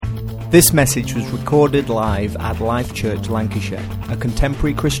This message was recorded live at Life Church Lancashire, a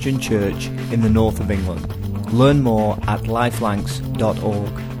contemporary Christian church in the north of England. Learn more at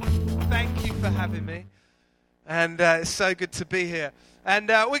lifelancs.org. Thank you for having me, and it's so good to be here. And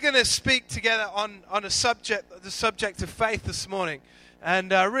we're going to speak together on the subject of faith this morning.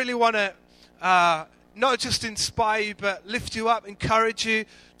 And I really want to not just inspire you, but lift you up, encourage you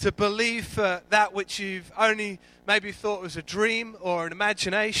to believe for that which you've only maybe thought was a dream or an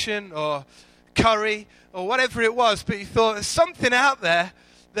imagination or curry or whatever it was, but you thought there's something out there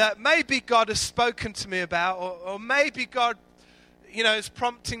that maybe God has spoken to me about, or maybe God, is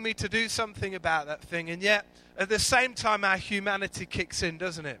prompting me to do something about that thing. And yet, at the same time, our humanity kicks in,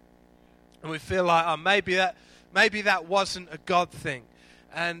 doesn't it? And we feel like, maybe that wasn't a God thing.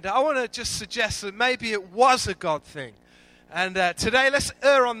 And I want to just suggest that maybe it was a God thing. And today, let's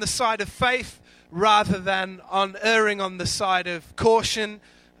err on the side of faith rather than on erring on the side of caution.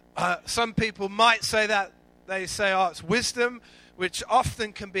 Some people might say that. They say, it's wisdom, which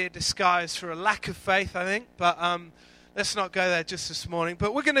often can be a disguise for a lack of faith, I think. But let's not go there just this morning.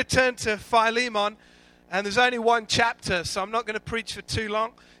 But we're going to turn to Philemon. And there's only one chapter, so I'm not going to preach for too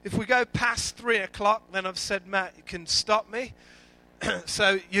long. If we go past 3 o'clock, then I've said, Matt, you can stop me.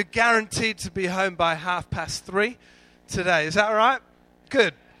 So you're guaranteed to be home by 3:30 today. Is that all right?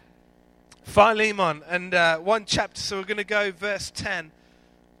 Good. Philemon, and one chapter, so we're going to go verse 10.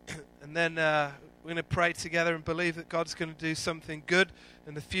 And then we're going to pray together and believe that God's going to do something good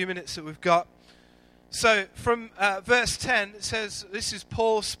in the few minutes that we've got. So from verse 10, it says, this is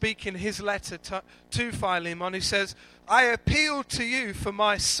Paul speaking his letter to Philemon. He says, I appeal to you for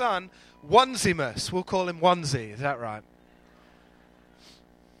my son, Onesimus. We'll call him Onesie, is that right?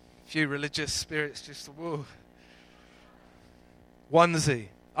 A few religious spirits just, whoa. Onesie.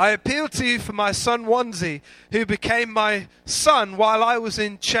 I appeal to you for my son, Onesie, who became my son while I was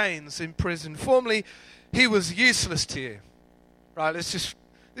in chains in prison. Formerly, he was useless to you. Right, this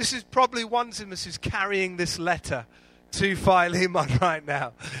is probably Onesimus who's carrying this letter to Philemon right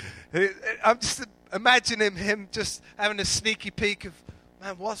now. I'm just imagining him just having a sneaky peek of,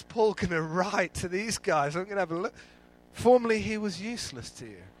 man, what's Paul going to write to these guys? I'm going to have a look. Formerly, he was useless to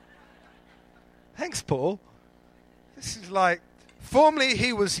you. Thanks, Paul. This is like, formerly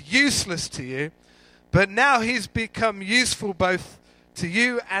he was useless to you, but now he's become useful both to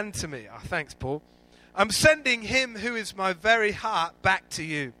you and to me. Thanks, Paul. I'm sending him who is my very heart back to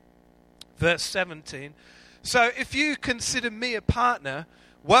you. Verse 17. So if you consider me a partner,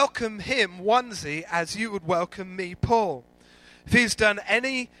 welcome him, Onesie, as you would welcome me, Paul. If he's done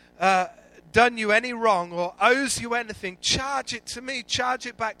you any wrong or owes you anything, charge it to me, charge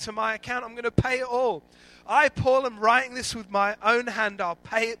it back to my account. I'm going to pay it all. I, Paul, am writing this with my own hand. I'll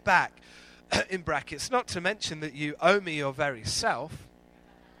pay it back. In brackets, not to mention that you owe me your very self.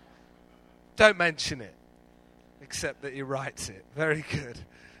 Don't mention it, except that he writes it. Very good.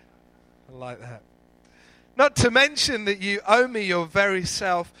 I like that. Not to mention that you owe me your very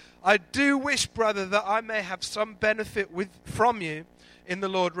self. I do wish, brother, that I may have some benefit from you in the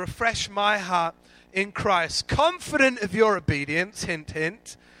Lord. Refresh my heart in Christ. Confident of your obedience, hint,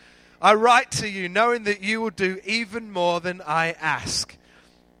 hint, I write to you knowing that you will do even more than I ask.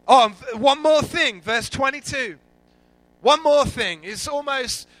 One more thing, verse 22. One more thing. It's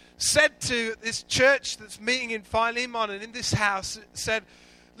almost said to this church that's meeting in Philemon and in this house, it said,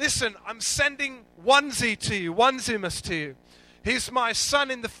 listen, I'm sending Onesie to you, Onesimus to you. He's my son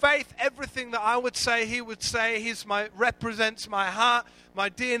in the faith. Everything that I would say, he would say. He represents my heart,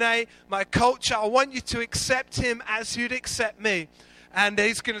 my DNA, my culture. I want you to accept him as you'd accept me. And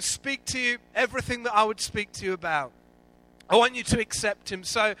he's going to speak to you everything that I would speak to you about. I want you to accept him.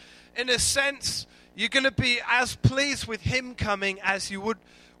 So, in a sense, you're going to be as pleased with him coming as you would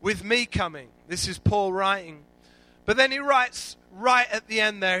with me coming. This is Paul writing. But then he writes right at the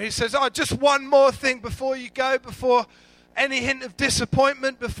end there. He says, just one more thing before you go, before any hint of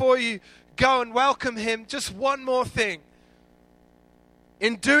disappointment, before you go and welcome him. Just one more thing.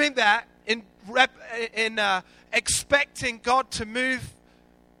 In doing that, in expecting God to move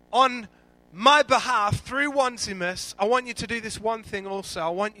on my behalf through Onesimus, I want you to do this one thing also. I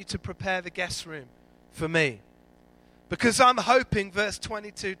want you to prepare the guest room for me. Because I'm hoping, verse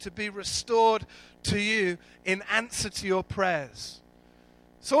 22, to be restored to you in answer to your prayers.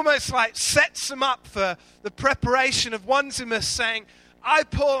 It's almost like sets them up for the preparation of Onesimus saying,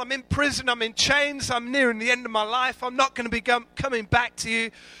 Paul, I'm in prison, I'm in chains, I'm nearing the end of my life, I'm not going to be coming back to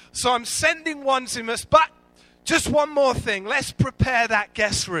you. So I'm sending Onesimus, but just one more thing. Let's prepare that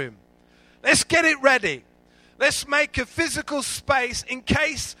guest room. Let's get it ready. Let's make a physical space in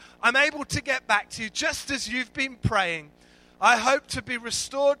case I'm able to get back to you just as you've been praying. I hope to be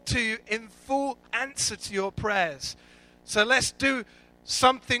restored to you in full answer to your prayers. So let's do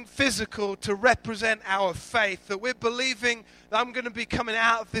something physical to represent our faith, that we're believing that I'm going to be coming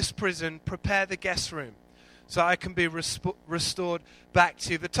out of this prison, prepare the guest room, so I can be restored back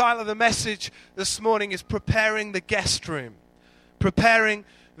to you. The title of the message this morning is Preparing the Guest Room. Preparing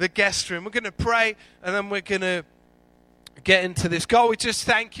the guest room. We're going to pray, and then we're going to get into this. God, we just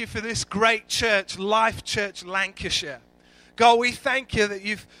thank you for this great church, Life Church Lancashire. God, we thank you that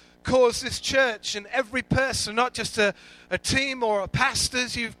you've caused this church and every person, not just a team or a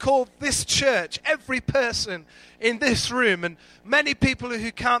pastors, you've called this church, every person in this room, and many people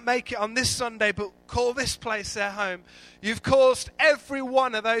who can't make it on this Sunday but call this place their home. You've caused every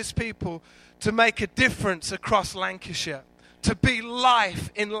one of those people to make a difference across Lancashire, to be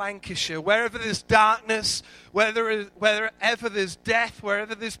life in Lancashire. Wherever there's darkness, wherever there's death,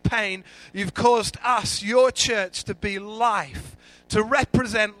 wherever there's pain, you've caused us, your church, to be life, to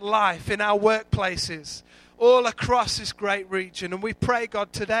represent life in our workplaces all across this great region. And we pray,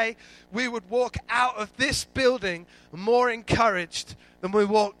 God, today we would walk out of this building more encouraged than we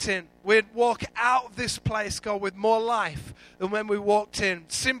walked in. We'd walk out of this place, God, with more life than when we walked in,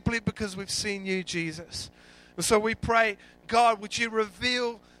 simply because we've seen you, Jesus. And so we pray, God, would you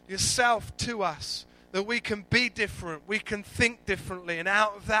reveal yourself to us, that we can be different, we can think differently, and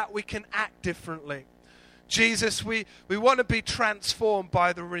out of that we can act differently. Jesus, we want to be transformed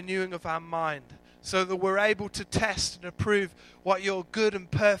by the renewing of our mind, so that we're able to test and approve what your good and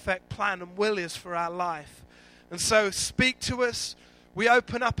perfect plan and will is for our life. And so speak to us. We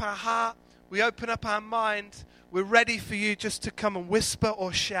open up our heart, we open up our mind. We're ready for you just to come and whisper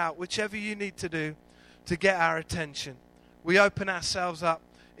or shout, whichever you need to do to get our attention. We open ourselves up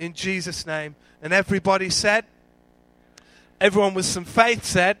in Jesus' name. And everybody said, everyone with some faith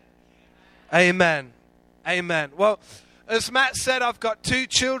said, amen. Amen. Well, as Matt said, I've got 2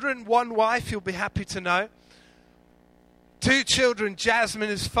 children, 1 wife, you'll be happy to know. 2 children, Jasmine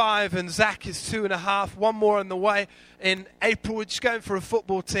is 5 and Zach is 2.5. 1 more on the way in April. We're just going for a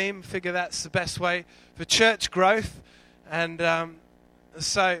football team. Figure that's the best way for church growth. And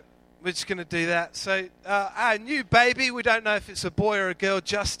so we're just going to do that. So our new baby, we don't know if it's a boy or a girl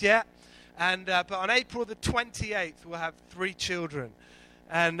just yet. And but on April the 28th, we'll have 3 children.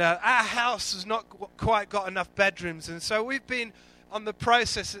 And our house has not quite got enough bedrooms. And so we've been on the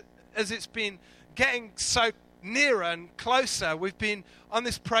process, as it's been getting so nearer and closer, we've been on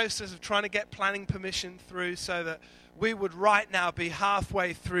this process of trying to get planning permission through, so that we would right now be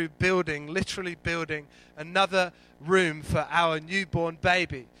halfway through literally building another room for our newborn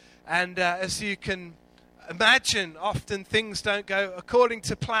baby. And as you can imagine, often things don't go according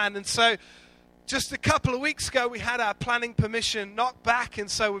to plan. And so just a couple of weeks ago, we had our planning permission knocked back, and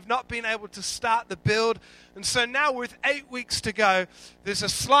so we've not been able to start the build. And so now with 8 weeks to go, there's a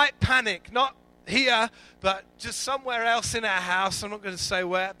slight panic, not here, but just somewhere else in our house. I'm not going to say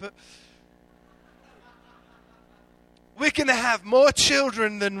where, but we're going to have more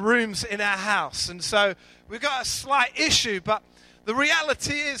children than rooms in our house. And so we've got a slight issue, but the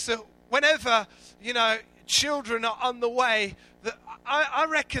reality is that whenever, children are on the way, I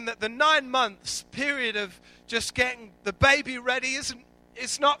reckon that the 9 months period of just getting the baby ready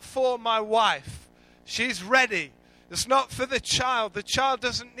it's not for my wife. She's ready. It's not for the child. The child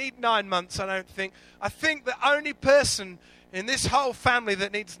doesn't need 9 months, I don't think. I think the only person in this whole family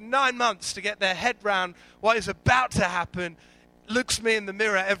that needs 9 months to get their head round what is about to happen looks me in the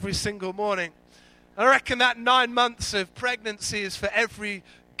mirror every single morning. I reckon that 9 months of pregnancy is for every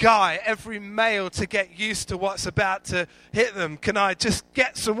guy, every male, to get used to what's about to hit them. Can I just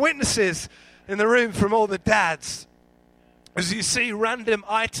get some witnesses in the room from all the dads? As you see random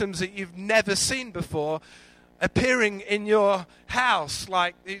items that you've never seen before appearing in your house,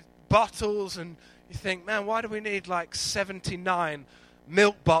 like these bottles, and you think, man, why do we need like 79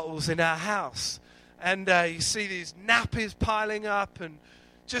 milk bottles in our house? And you see these nappies piling up, and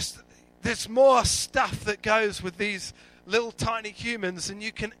just there's more stuff that goes with these little tiny humans than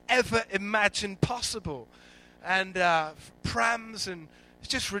you can ever imagine possible. And prams, and it's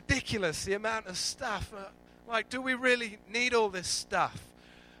just ridiculous, the amount of stuff. Like, do we really need all this stuff?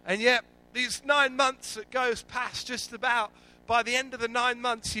 And yet, these 9 months that goes past, just about, by the end of the 9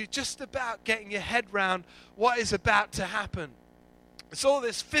 months, you're just about getting your head round what is about to happen. It's all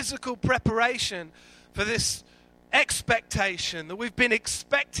this physical preparation for this expectation that we've been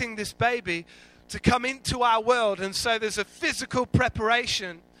expecting this baby to come into our world. And so there's a physical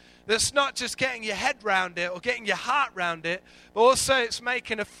preparation that's not just getting your head round it or getting your heart round it, but also it's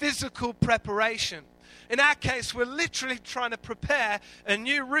making a physical preparation. In our case, we're literally trying to prepare a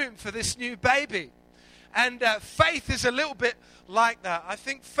new room for this new baby. And faith is a little bit like that. I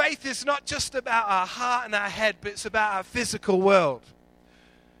think faith is not just about our heart and our head, but it's about our physical world.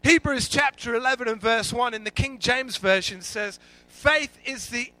 Hebrews chapter 11 and verse 1 in the King James Version says, faith is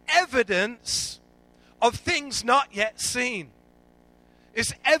the evidence of things not yet seen.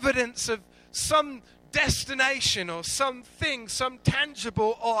 It's evidence of some destination or something, some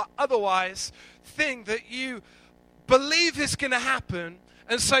tangible or otherwise thing that you believe is going to happen,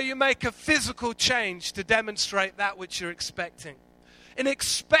 and so you make a physical change to demonstrate that which you're expecting. In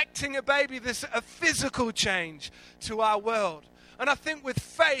expecting a baby, there's a physical change to our world. And I think with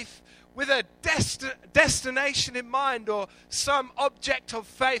faith, with a destination in mind or some object of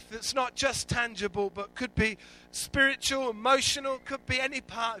faith that's not just tangible but could be spiritual, emotional, could be any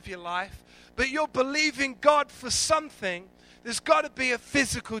part of your life, but you're believing God for something, there's got to be a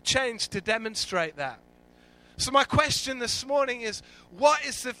physical change to demonstrate that. So my question this morning is, what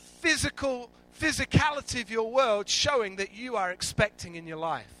is the physicality of your world showing that you are expecting in your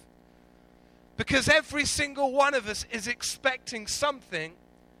life? Because every single one of us is expecting something,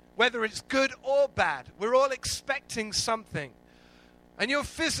 whether it's good or bad. We're all expecting something. And your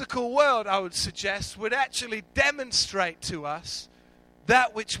physical world, I would suggest, would actually demonstrate to us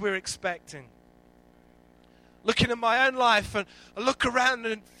that which we're expecting. Looking at my own life, and I look around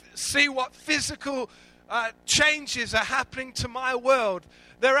and see what physical changes are happening to my world.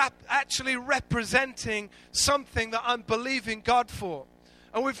 They're actually representing something that I'm believing God for.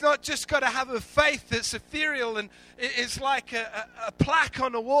 And we've not just got to have a faith that's ethereal and it's like a plaque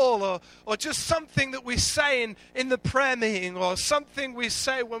on a wall or just something that we say in the prayer meeting or something we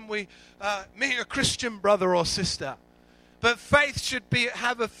say when we meet a Christian brother or sister. But faith should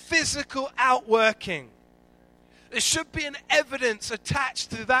have a physical outworking. There should be an evidence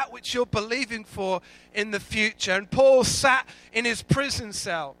attached to that which you're believing for in the future. And Paul sat in his prison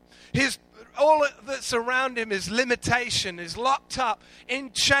cell. All that's around him is limitation, is locked up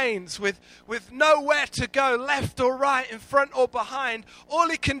in chains with nowhere to go, left or right, in front or behind. All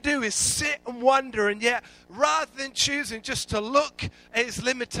he can do is sit and wonder, and yet rather than choosing just to look at his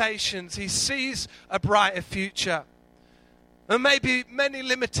limitations, he sees a brighter future. There may be many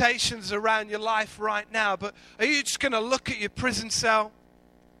limitations around your life right now, but are you just going to look at your prison cell?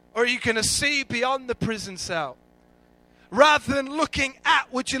 Or are you going to see beyond the prison cell? Rather than looking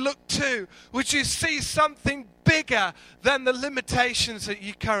at, would you look to? Would you see something bigger than the limitations that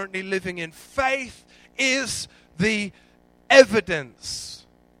you're currently living in? Faith is the evidence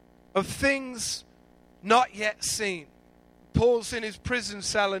of things not yet seen. Paul's in his prison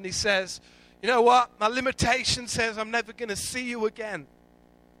cell and he says, you know what? My limitation says I'm never going to see you again.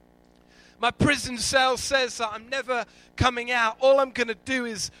 My prison cell says that I'm never coming out. All I'm going to do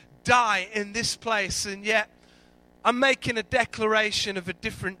is die in this place, and yet I'm making a declaration of a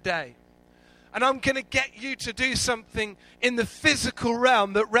different day. And I'm going to get you to do something in the physical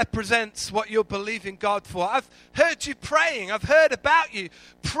realm that represents what you're believing God for. I've heard you praying. I've heard about you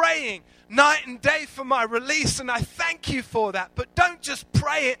praying night and day for my release, and I thank you for that. But don't just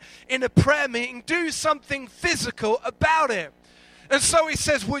pray it in a prayer meeting. Do something physical about it. And so he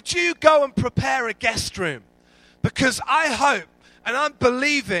says, would you go and prepare a guest room? Because I hope and I'm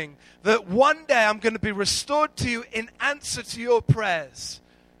believing that one day I'm going to be restored to you in answer to your prayers.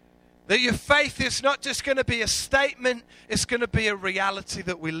 That your faith is not just going to be a statement, it's going to be a reality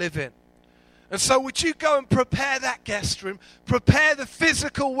that we live in. And so would you go and prepare that guest room, prepare the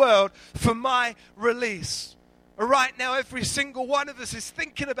physical world for my release. Right now, every single one of us is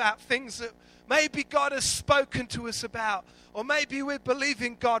thinking about things that maybe God has spoken to us about, or maybe we're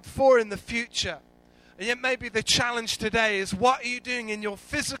believing God for in the future. And yet maybe the challenge today is, what are you doing in your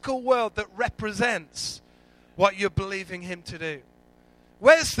physical world that represents what you're believing Him to do?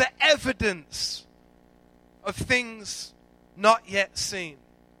 Where's the evidence of things not yet seen?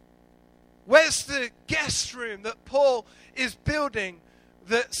 Where's the guest room that Paul is building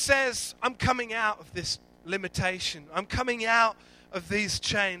that says, I'm coming out of this limitation. I'm coming out of these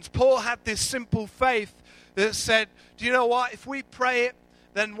chains. Paul had this simple faith that said, do you know what? If we pray it,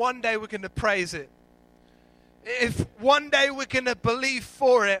 then one day we're going to praise it. If one day we're going to believe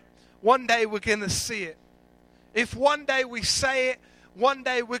for it, one day we're going to see it. If one day we say it, one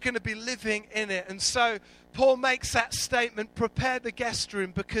day we're going to be living in it. And so Paul makes that statement, prepare the guest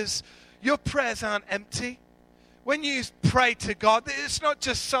room, because your prayers aren't empty. When you pray to God, it's not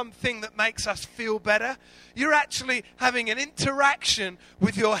just something that makes us feel better. You're actually having an interaction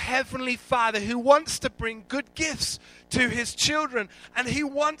with your Heavenly Father who wants to bring good gifts to His children, and He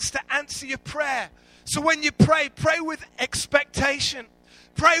wants to answer your prayer. So when you pray, pray with expectation.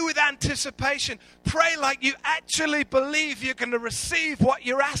 Pray with anticipation. Pray like you actually believe you're going to receive what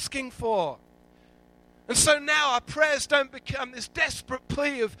you're asking for. And so now our prayers don't become this desperate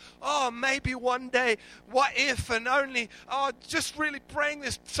plea of, oh, maybe one day, what if, and only, oh, just really praying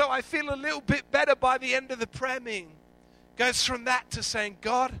this so I feel a little bit better by the end of the prayer meeting. Goes from that to saying,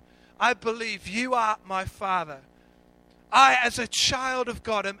 God, I believe you are my Father. I, as a child of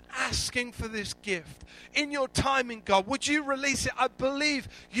God, am asking for this gift. In your timing, God, would you release it? I believe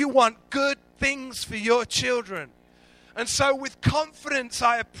you want good things for your children. And so with confidence,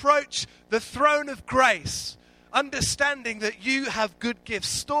 I approach the throne of grace, understanding that you have good gifts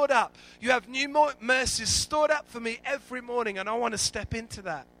stored up. You have new mercies stored up for me every morning, and I want to step into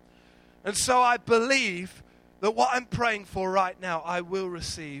that. And so I believe that what I'm praying for right now, I will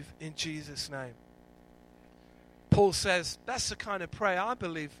receive in Jesus' name. Paul says, that's the kind of prayer I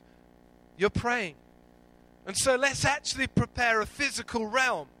believe you're praying. And so let's actually prepare a physical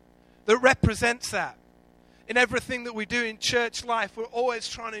realm that represents that. In everything that we do in church life, we're always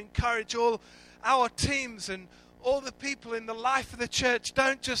trying to encourage all our teams and all the people in the life of the church.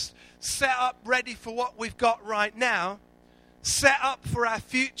 Don't just set up ready for what we've got right now. Set up for our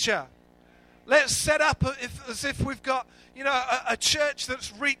future. Let's set up as if we've got, a church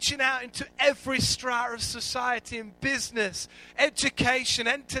that's reaching out into every strata of society, in business, education,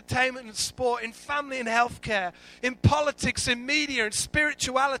 entertainment and sport, in family and healthcare, in politics, in media and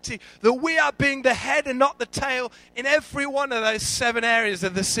spirituality, that we are being the head and not the tail in every one of those 7 areas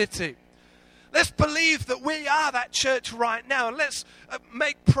of the city. Let's believe that we are that church right now, and let's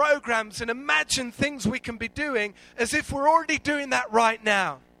make programs and imagine things we can be doing as if we're already doing that right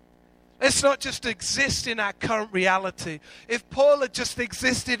now. Let's not just exist in our current reality. If Paul had just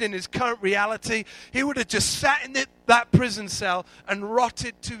existed in his current reality, he would have just sat in that prison cell and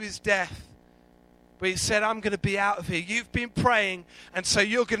rotted to his death. But he said, I'm going to be out of here. You've been praying, and so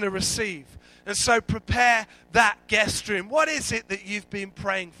you're going to receive. And so prepare that guest room. What is it that you've been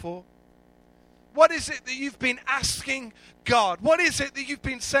praying for? What is it that you've been asking God? What is it that you've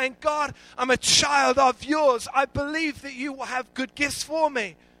been saying, God, I'm a child of yours. I believe that you will have good gifts for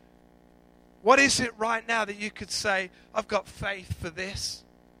me. What is it right now that you could say, I've got faith for this?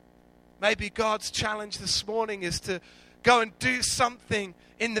 Maybe God's challenge this morning is to go and do something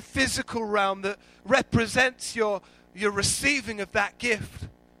in the physical realm that represents your receiving of that gift.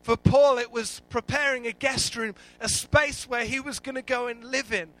 For Paul, it was preparing a guest room, a space where he was going to go and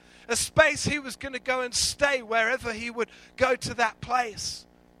live in, a space he was going to go and stay wherever he would go to that place.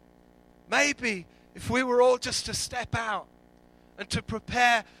 Maybe if we were all just to step out and to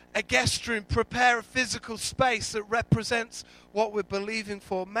prepare a guest room, prepare a physical space that represents what we're believing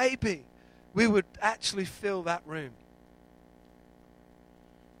for, maybe we would actually fill that room.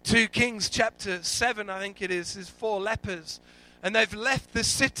 2 Kings chapter 7, I think it is 4 lepers. And they've left the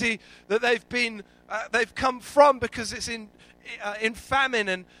city that they've come from because it's in famine,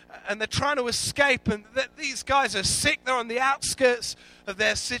 and they're trying to escape. And these guys are sick. They're on the outskirts of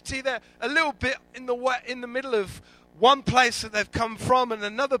their city. They're a little bit in the middle of one place that they've come from and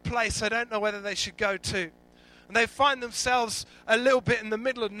another place they don't know whether they should go to. And they find themselves a little bit in the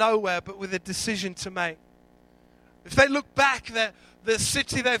middle of nowhere, but with a decision to make. If they look back, the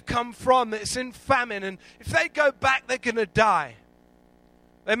city they've come from, it's in famine, and if they go back, they're going to die.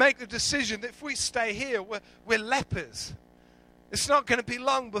 They make the decision that if we stay here, we're lepers. It's not going to be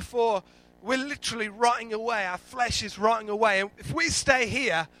long before we're literally rotting away. Our flesh is rotting away. And if we stay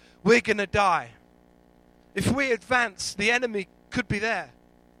here, we're going to die. If we advance, the enemy could be there.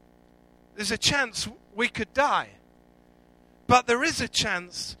 There's a chance we could die. But there is a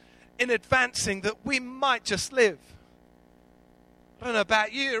chance in advancing that we might just live. I don't know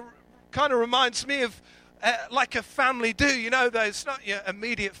about you, it kind of reminds me of like a family do. You know, those, not your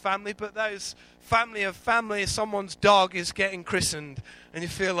immediate family, but those family, someone's dog is getting christened. And you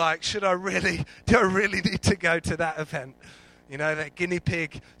feel like, do I really need to go to that event? You know, that guinea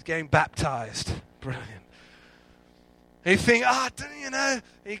pig is getting baptized. Brilliant. And you think,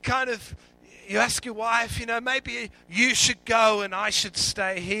 you ask your wife, maybe you should go and I should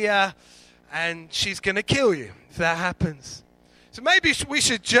stay here, and she's going to kill you if that happens. So maybe we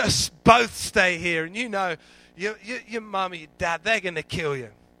should just both stay here, and your mum or your dad, they're going to kill you.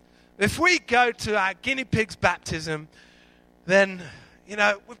 If we go to our guinea pig's baptism, then,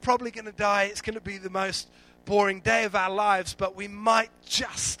 we're probably going to die. It's going to be the most boring day of our lives, but we might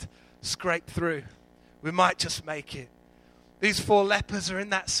just scrape through. We might just make it. These 4 lepers are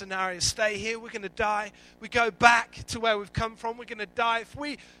in that scenario. Stay here, we're going to die. We go back to where we've come from, we're going to die. If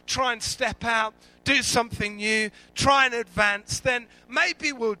we try and step out, do something new, try and advance, then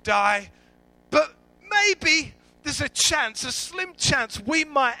maybe we'll die. But maybe there's a slim chance, we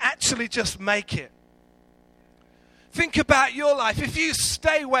might actually just make it. Think about your life. If you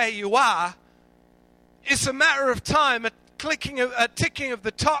stay where you are, It's a matter of time, a ticking of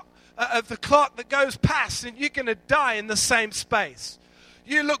the top of the clock that goes past, and you're going to die in the same space.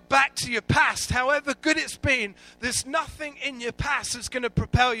 You look back to your past, however good it's been, there's nothing in your past that's going to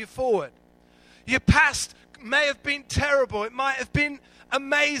propel you forward. Your past may have been terrible, it might have been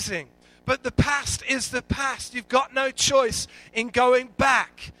amazing, but the past is the past. You've got no choice in going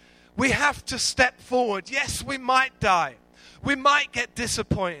back. We have to step forward. Yes, we might die. We might get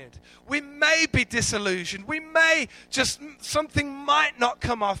disappointed. We may be disillusioned. Something might not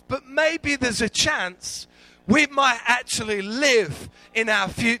come off, but maybe there's a chance we might actually live in our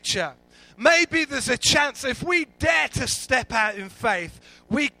future. Maybe there's a chance if we dare to step out in faith,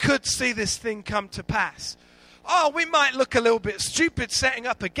 we could see this thing come to pass. Oh, we might look a little bit stupid setting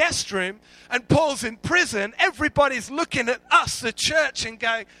up a guest room, and Paul's in prison. Everybody's looking at us, the church, and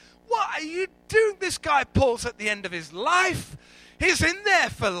going, what are you doing? This guy Paul's at the end of his life. He's in there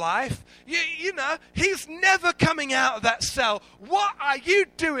for life. You know, he's never coming out of that cell. What are you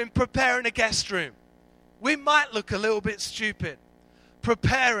doing preparing a guest room? We might look a little bit stupid,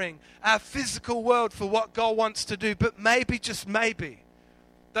 preparing our physical world for what God wants to do. But maybe, just maybe,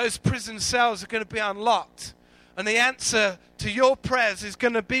 those prison cells are going to be unlocked. And the answer to your prayers is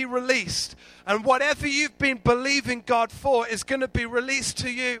going to be released. And whatever you've been believing God for is going to be released to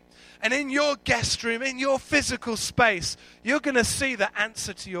you. And in your guest room, in your physical space, you're going to see the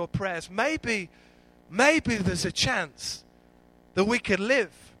answer to your prayers. Maybe there's a chance that we could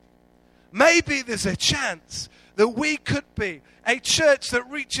live. Maybe there's a chance that we could be a church that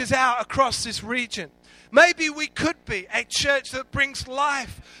reaches out across this region. Maybe we could be a church that brings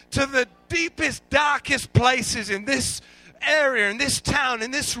life to the deepest, darkest places in this area, in this town,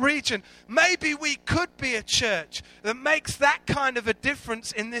 in this region. Maybe we could be a church that makes that kind of a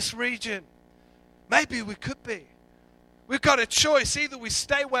difference in this region. Maybe we could be. We've got a choice. Either we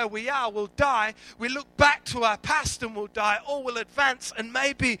stay where we are, we'll die. We look back to our past and we'll die, or we'll advance and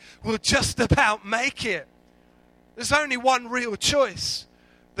maybe we'll just about make it. There's only one real choice.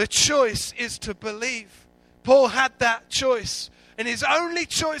 The choice is to believe. Paul had that choice, and his only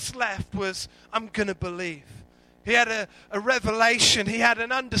choice left was, I'm going to believe. He had a revelation. He had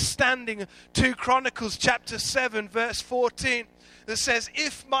an understanding. 2 Chronicles chapter 7 verse 14 that says,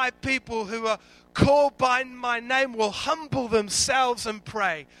 if my people who are called by my name will humble themselves and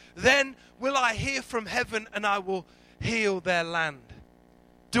pray, then will I hear from heaven and I will heal their land.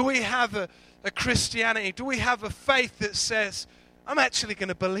 Do we have a Christianity? Do we have a faith that says, I'm actually going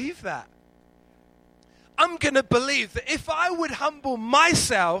to believe that? I'm going to believe that if I would humble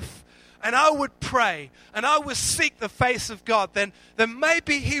myself and I would pray and I would seek the face of God, then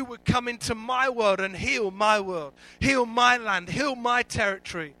maybe He would come into my world and heal my world, heal my land, heal my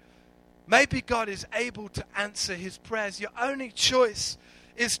territory. Maybe God is able to answer His prayers. Your only choice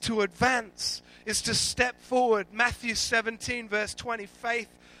is to advance, is to step forward. Matthew 17 verse 20, faith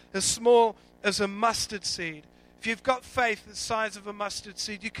as small as a mustard seed. If you've got faith the size of a mustard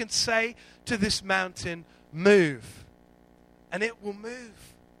seed, you can say to this mountain, move, and it will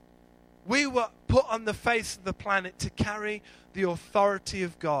move. We were put on the face of the planet to carry the authority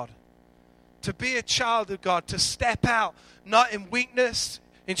of God, to be a child of God, to step out, not in weakness,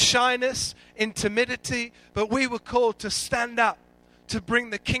 in shyness, in timidity, but we were called to stand up, to bring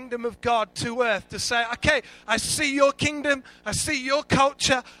the kingdom of God to earth, to say, okay, I see your kingdom, I see your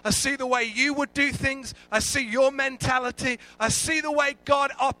culture, I see the way you would do things, I see your mentality, I see the way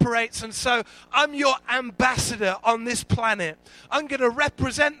God operates, and so I'm your ambassador on this planet. I'm going to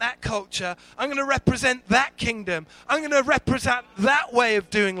represent that culture, I'm going to represent that kingdom, I'm going to represent that way of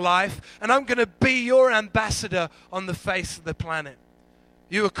doing life, and I'm going to be your ambassador on the face of the planet.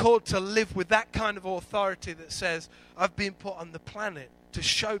 You are called to live with that kind of authority that says, I've been put on the planet to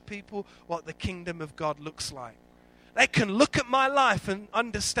show people what the kingdom of God looks like. They can look at my life and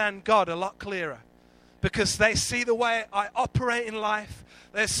understand God a lot clearer because they see the way I operate in life.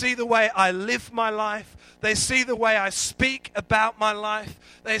 They see the way I live my life. They see the way I speak about my life.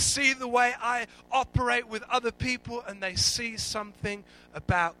 They see the way I operate with other people, and they see something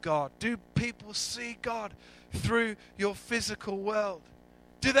about God. Do people see God through your physical world?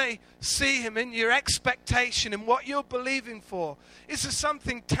 Do they see Him in your expectation and what you're believing for? Is there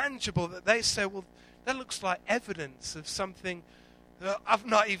something tangible that they say, well, that looks like evidence of something that I've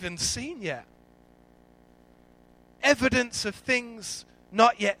not even seen yet? Evidence of things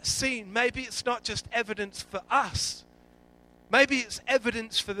not yet seen. Maybe it's not just evidence for us. Maybe it's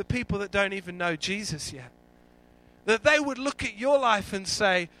evidence for the people that don't even know Jesus yet. That they would look at your life and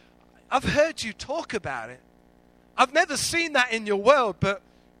say, I've heard you talk about it. I've never seen that in your world, but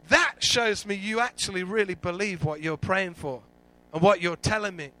that shows me you actually really believe what you're praying for and what you're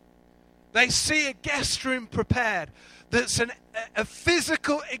telling me. They see a guest room prepared that's a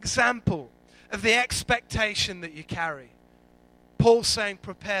physical example of the expectation that you carry. Paul's saying,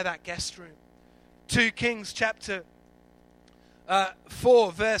 prepare that guest room. 2 Kings chapter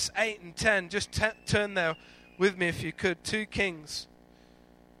 4, verse 8 and 10. Just turn there with me if you could. 2 Kings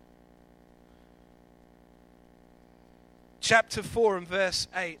chapter 4 and verse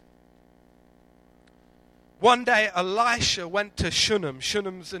 8. One day Elisha went to Shunem.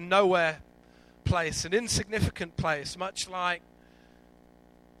 Shunem's a nowhere place, an insignificant place, much like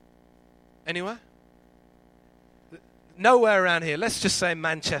anywhere? Nowhere around here. Let's just say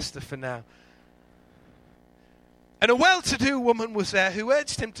Manchester for now. And a well-to-do woman was there who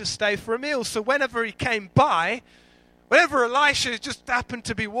urged him to stay for a meal. So whenever he came by, whenever Elisha just happened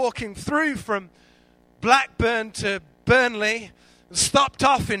to be walking through from Blackburn to Burnley, stopped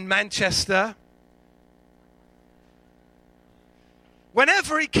off in Manchester,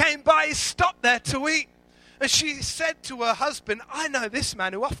 whenever he came by, he stopped there to eat. And she said to her husband, I know this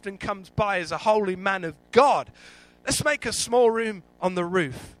man who often comes by as a holy man of God. Let's make a small room on the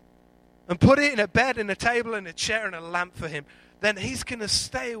roof and put it in a bed and a table and a chair and a lamp for him. Then he's going to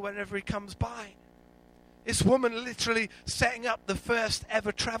stay whenever he comes by. This woman literally setting up the first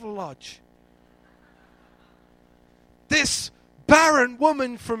ever travel lodge. This barren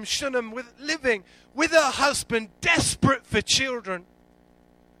woman from Shunem living with her husband, desperate for children.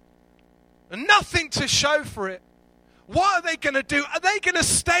 And nothing to show for it. What are they going to do? Are they going to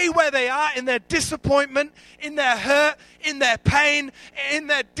stay where they are in their disappointment, in their hurt, in their pain, in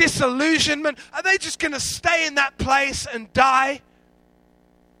their disillusionment? Are they just going to stay in that place and die?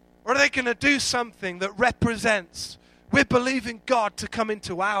 Or are they going to do something that represents, we're believing God to come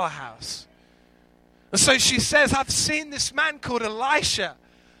into our house? And so she says, I've seen this man called Elisha.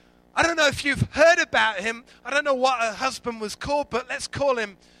 I don't know if you've heard about him. I don't know what her husband was called, but let's call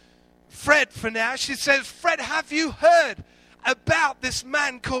him Fred for now. She says, Fred, have you heard about this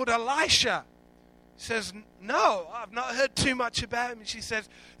man called Elisha? He says, no, I've not heard too much about him. And she says,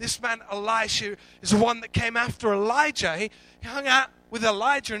 this man Elisha is the one that came after Elijah. He hung out with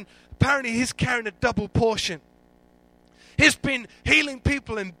Elijah, and apparently he's carrying a double portion. He's been healing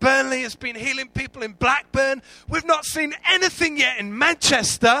people in Burnley. He's been healing people in Blackburn. We've not seen anything yet in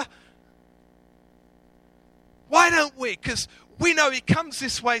Manchester. Why don't we? Because we know he comes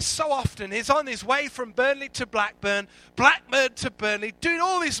this way so often. He's on his way from Burnley to Blackburn, Blackburn to Burnley, doing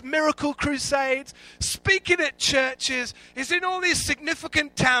all these miracle crusades, speaking at churches. He's in all these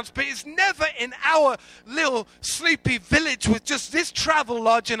significant towns, but he's never in our little sleepy village with just this travel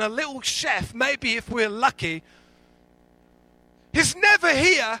lodge and a little chef, maybe if we're lucky. He's never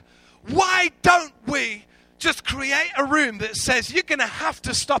here. Why don't we just create a room that says, you're going to have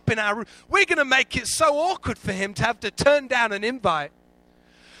to stop in our room. We're going to make it so awkward for him to have to turn down an invite.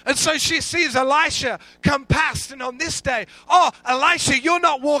 And so she sees Elisha come past, and on this day, oh, Elisha, you're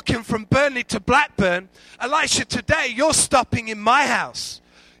not walking from Burnley to Blackburn. Elisha, today you're stopping in my house.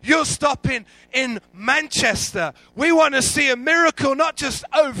 You're stopping in Manchester. We want to see a miracle, not just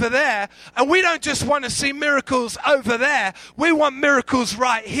over there. And we don't just want to see miracles over there. We want miracles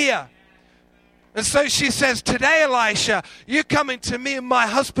right here. And so she says, today, Elisha, you're coming to me in my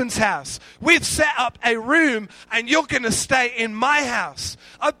husband's house. We've set up a room and you're going to stay in my house.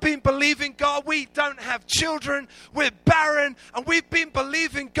 I've been believing God. We don't have children. We're barren. And we've been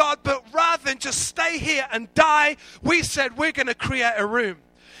believing God. But rather than just stay here and die, we said we're going to create a room.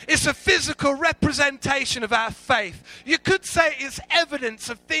 It's a physical representation of our faith. You could say it's evidence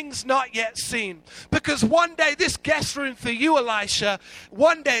of things not yet seen. Because one day, this guest room for you, Elisha,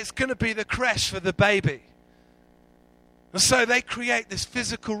 one day it's going to be the creche for the baby. And so they create this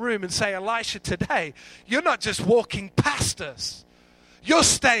physical room and say, Elisha, today, you're not just walking past us. You're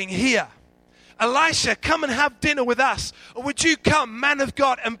staying here. Elisha, come and have dinner with us. Or would you come, man of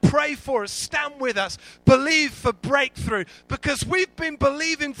God, and pray for us, stand with us, believe for breakthrough. Because we've been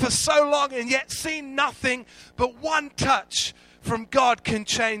believing for so long and yet seen nothing, but one touch from God can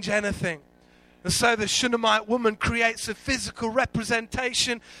change anything. And so the Shunammite woman creates a physical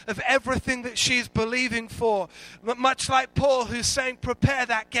representation of everything that she's believing for. Much like Paul, who's saying, prepare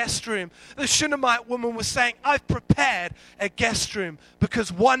that guest room. The Shunammite woman was saying, I've prepared a guest room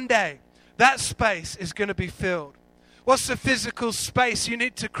because one day, that space is going to be filled. What's the physical space you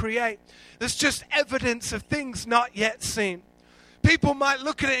need to create? There's just evidence of things not yet seen. People might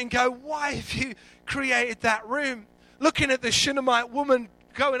look at it and go, why have you created that room? Looking at the Shunammite woman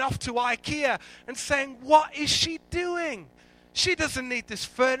going off to IKEA and saying, what is she doing? She doesn't need this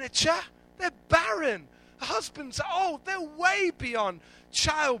furniture. They're barren. Her husband's old. They're way beyond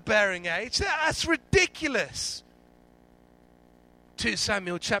childbearing age. That's ridiculous. 2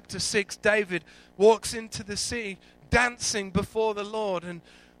 Samuel chapter 6, David walks into the city dancing before the Lord, and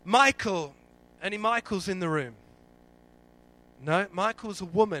Michael's in the room? No, Michael's a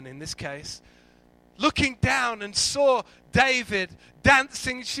woman in this case. Looking down and saw David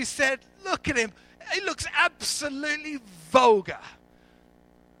dancing, she said, look at him. He looks absolutely vulgar.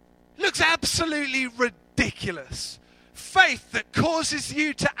 Looks absolutely ridiculous. Faith that causes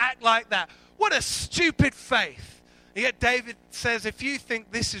you to act like that. What a stupid faith. And yet David says, if you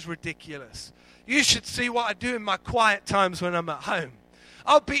think this is ridiculous, you should see what I do in my quiet times when I'm at home.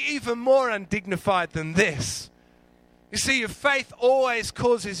 I'll be even more undignified than this. You see, your faith always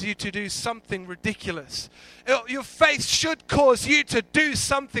causes you to do something ridiculous. Your faith should cause you to do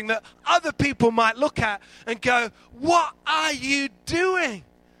something that other people might look at and go, what are you doing?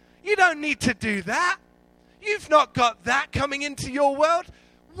 You don't need to do that. You've not got that coming into your world.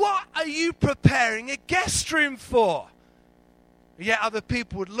 What are you preparing a guest room for? Yet other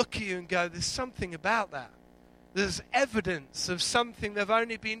people would look at you and go, there's something about that. There's evidence of something they've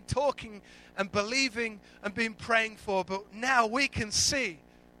only been talking and believing and been praying for, but now we can see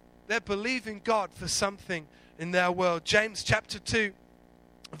they're believing God for something in their world. James chapter 2,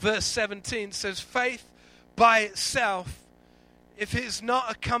 verse 17 says, faith by itself, if it is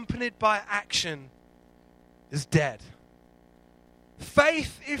not accompanied by action, is dead.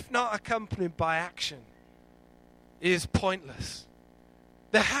 Faith, if not accompanied by action, is pointless.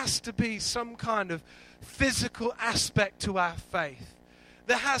 There has to be some kind of physical aspect to our faith.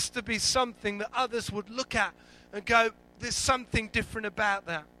 There has to be something that others would look at and go, there's something different about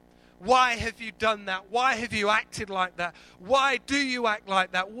that. Why have you done that? Why have you acted like that? Why do you act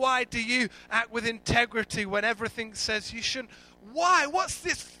like that? Why do you act with integrity when everything says you shouldn't? Why? What's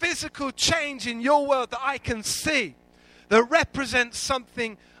this physical change in your world that I can see that represents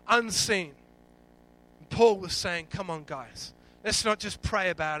something unseen? And Paul was saying, come on guys, let's not just pray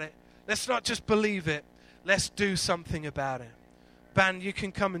about it. Let's not just believe it. Let's do something about it. Band, you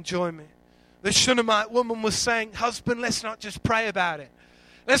can come and join me. The Shunammite woman was saying, husband, let's not just pray about it.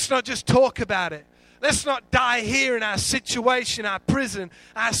 Let's not just talk about it. Let's not die here in our situation, our prison,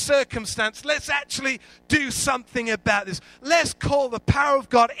 our circumstance. Let's actually do something about this. Let's call the power of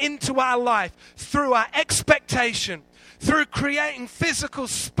God into our life through our expectation, through creating physical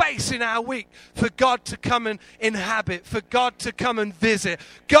space in our week for God to come and inhabit, for God to come and visit.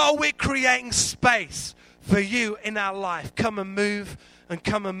 God, we're creating space for you in our life. Come and move and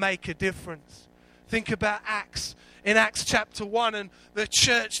come and make a difference. Think about Acts. In Acts chapter 1, and the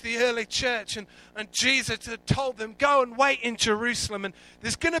church, the early church, and Jesus had told them, go and wait in Jerusalem, and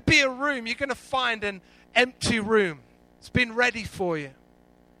there's going to be a room. You're going to find an empty room. It's been ready for you.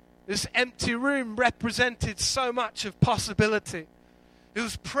 This empty room represented so much of possibility. It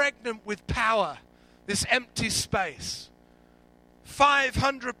was pregnant with power, this empty space.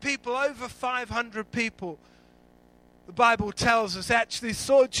 500 people, over 500 people, the Bible tells us, actually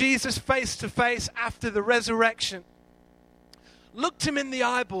saw Jesus face to face after the resurrection. Looked him in the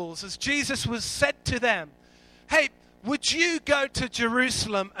eyeballs as Jesus was said to them, hey, would you go to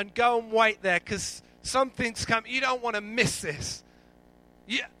Jerusalem and go and wait there because something's coming. You don't want to miss this.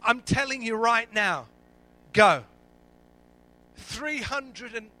 I'm telling you right now, go.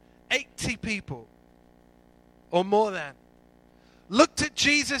 380 people or more than looked at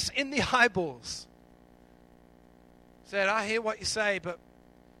Jesus in the eyeballs. Said, I hear what you say, but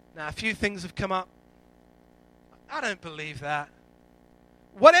now a few things have come up. I don't believe that.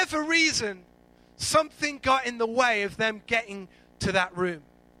 Whatever reason, something got in the way of them getting to that room.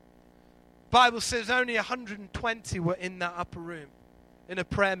 The Bible says only 120 were in that upper room, in a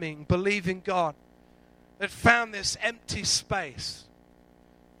prayer meeting, believing God. They'd found this empty space.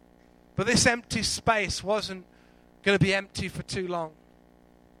 But this empty space wasn't going to be empty for too long.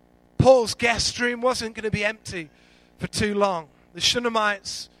 Paul's guest room wasn't going to be empty for too long. The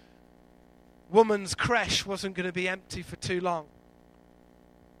Shunammite's woman's creche wasn't going to be empty for too long.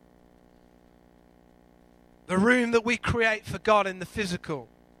 The room that we create for God in the physical,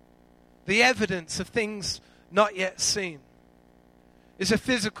 the evidence of things not yet seen, is a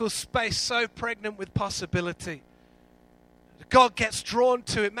physical space so pregnant with possibility. God gets drawn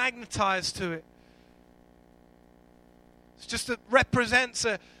to it, magnetized to it. It's just that represents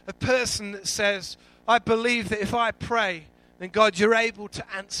a person that says, I believe that if I pray, then God, you're able to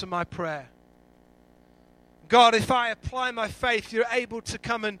answer my prayer. God, if I apply my faith, you're able to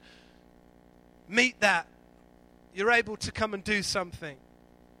come and meet that. You're able to come and do something.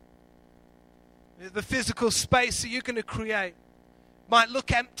 The physical space that you're going to create might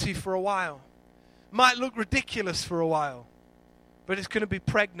look empty for a while, might look ridiculous for a while, but it's going to be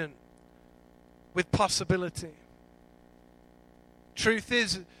pregnant with possibility. Truth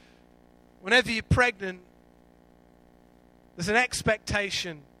is, whenever you're pregnant, there's an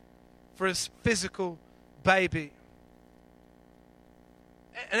expectation for a physical baby.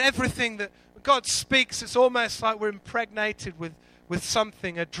 And everything that God speaks, it's almost like we're impregnated with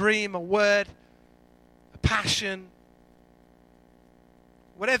something, a dream, a word, a passion.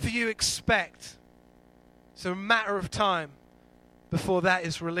 Whatever you expect, it's a matter of time before that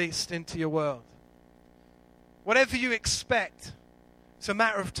is released into your world. Whatever you expect, it's a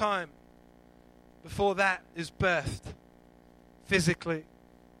matter of time before that is birthed physically.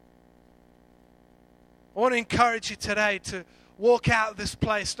 I want to encourage you today to walk out of this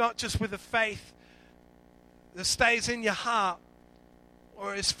place, not just with a faith that stays in your heart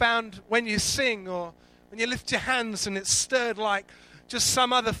or is found when you sing or when you lift your hands and it's stirred like just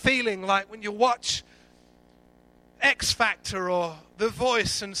some other feeling, like when you watch X Factor or The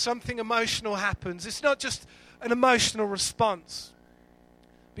Voice and something emotional happens. It's not just an emotional response,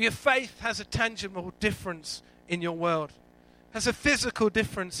 but your faith has a tangible difference in your world, has a physical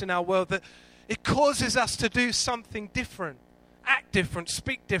difference in our world, that it causes us to do something different, act different,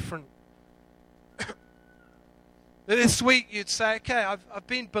 speak different. This week you'd say, okay, I've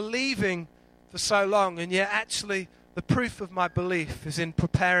been believing for so long, and yet actually the proof of my belief is in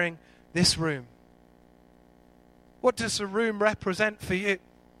preparing this room. What does the room represent for you?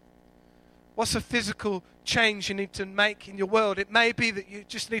 What's a physical change you need to make in your world? It may be that you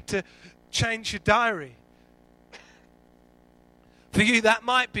just need to change your diary. For you, that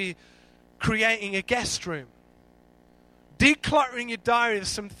might be creating a guest room. Decluttering your diary of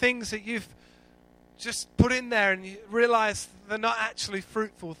some things that you've just put in there and you realize they're not actually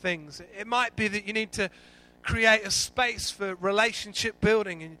fruitful things. It might be that you need to create a space for relationship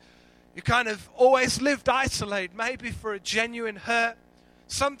building, and you kind of always lived isolated, maybe for a genuine hurt.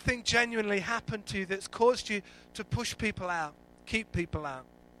 Something genuinely happened to you that's caused you to push people out, keep people out.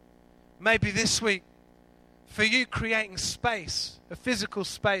 Maybe this week, for you, creating space, a physical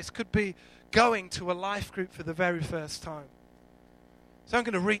space, could be going to a life group for the very first time. So I'm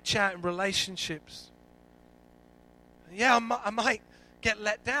going to reach out in relationships. Yeah, I might get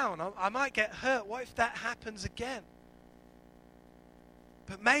let down. I might get hurt. What if that happens again?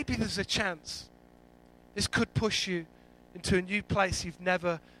 But maybe there's a chance this could push you into a new place you've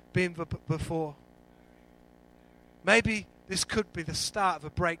never been before. Maybe this could be the start of a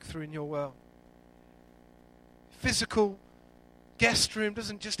breakthrough in your world. Physical guest room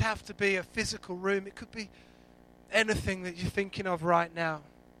doesn't just have to be a physical room. It could be anything that you're thinking of right now.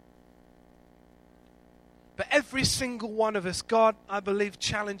 But every single one of us, God, I believe,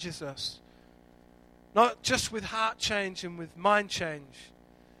 challenges us. Not just with heart change and with mind change,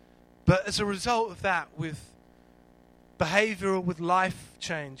 but as a result of that, with behavioral, with life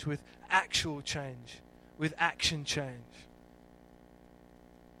change, with actual change, with action change.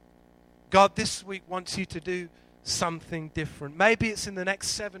 God this week wants you to do something different. Maybe it's in the next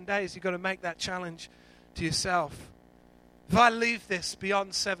 7 days. You've got to make that challenge to yourself. If I leave this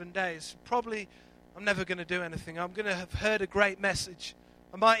beyond 7 days, probably I'm never going to do anything. I'm going to have heard a great message.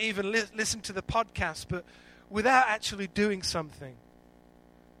 I might even listen to the podcast, but without actually doing something.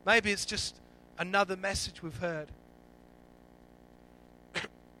 Maybe it's just another message we've heard.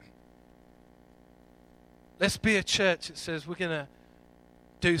 Let's be a church that says we're going to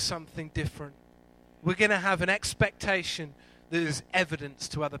do something different. We're going to have an expectation that is evidence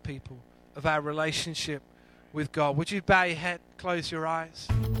to other people of our relationship with God. Would you bow your head, close your eyes?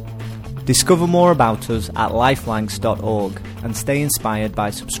 Discover more about us at lifelanks.org and stay inspired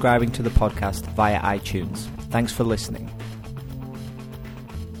by subscribing to the podcast via iTunes. Thanks for listening.